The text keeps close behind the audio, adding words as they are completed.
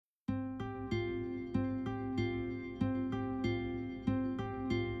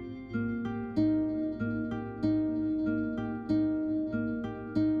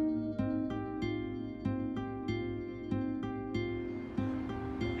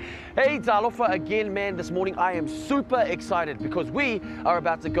Hey, Talofa again, man. This morning I am super excited because we are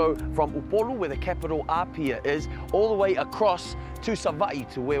about to go from Upolu, where the capital Apia is, all the way across to Sava'i,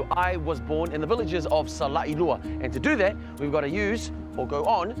 to where I was born in the villages of Salailua. And to do that, we've got to use or go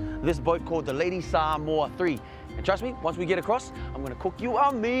on this boat called the Lady Samoa 3. And trust me, once we get across, I'm going to cook you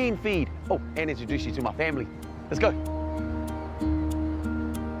a mean feed. Oh, and introduce you to my family. Let's go.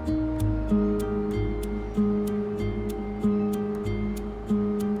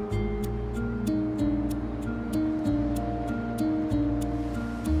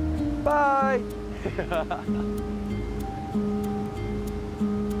 Bye.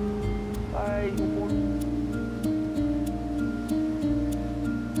 Bye.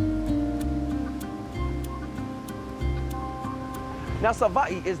 Now,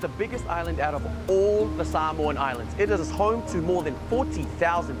 Sava'i is the biggest island out of all the Samoan islands. It is home to more than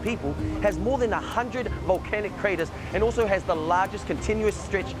 40,000 people, has more than 100 volcanic craters, and also has the largest continuous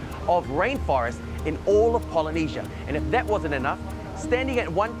stretch of rainforest in all of Polynesia. And if that wasn't enough, standing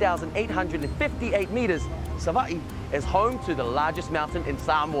at 1,858 meters, Sava'i is home to the largest mountain in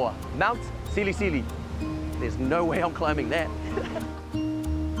Samoa, Mount Sili Sili. There's no way I'm climbing that.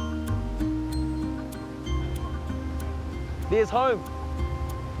 There's home.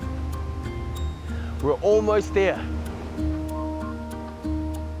 We're almost there.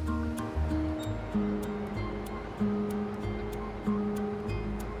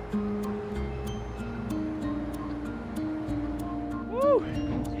 Woo.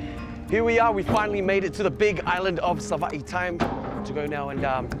 Here we are, we finally made it to the big island of Sava'i. Time to go now and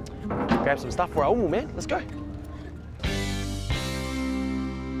grab some stuff for our umu, man. Let's go.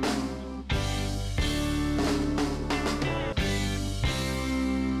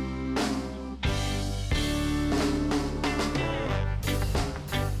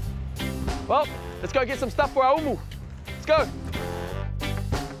 Well, let's go get some stuff for our umu. Let's go.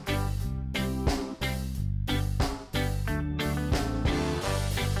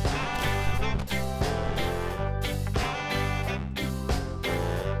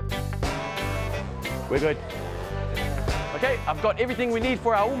 We're good. Okay, I've got everything we need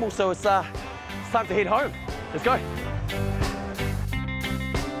for our umu, so it's time to head home. Let's go.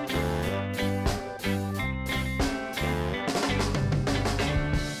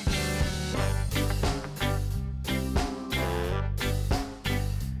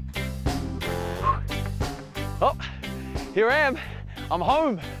 Oh, here I am. I'm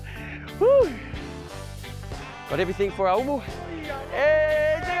home. Woo. Got everything for our umu.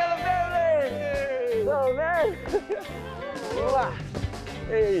 Hey, check out the family! Oh, man.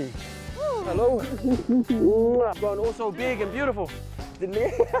 Hey. Hello. Grown also big and beautiful.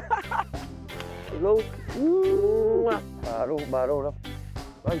 Hello. Baro.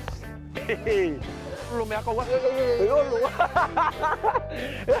 Nice. Hey.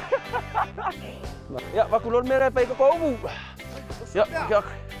 Yeah, makulon mere pa ko umu. Yeah,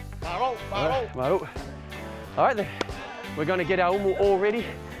 Maru. All right then, we're going to get our umu all ready,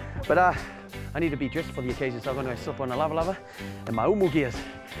 but I need to be dressed for the occasion, so I'm going to slip on a lava and my umu gears.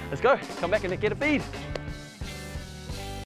 Let's go, come back and get a feed.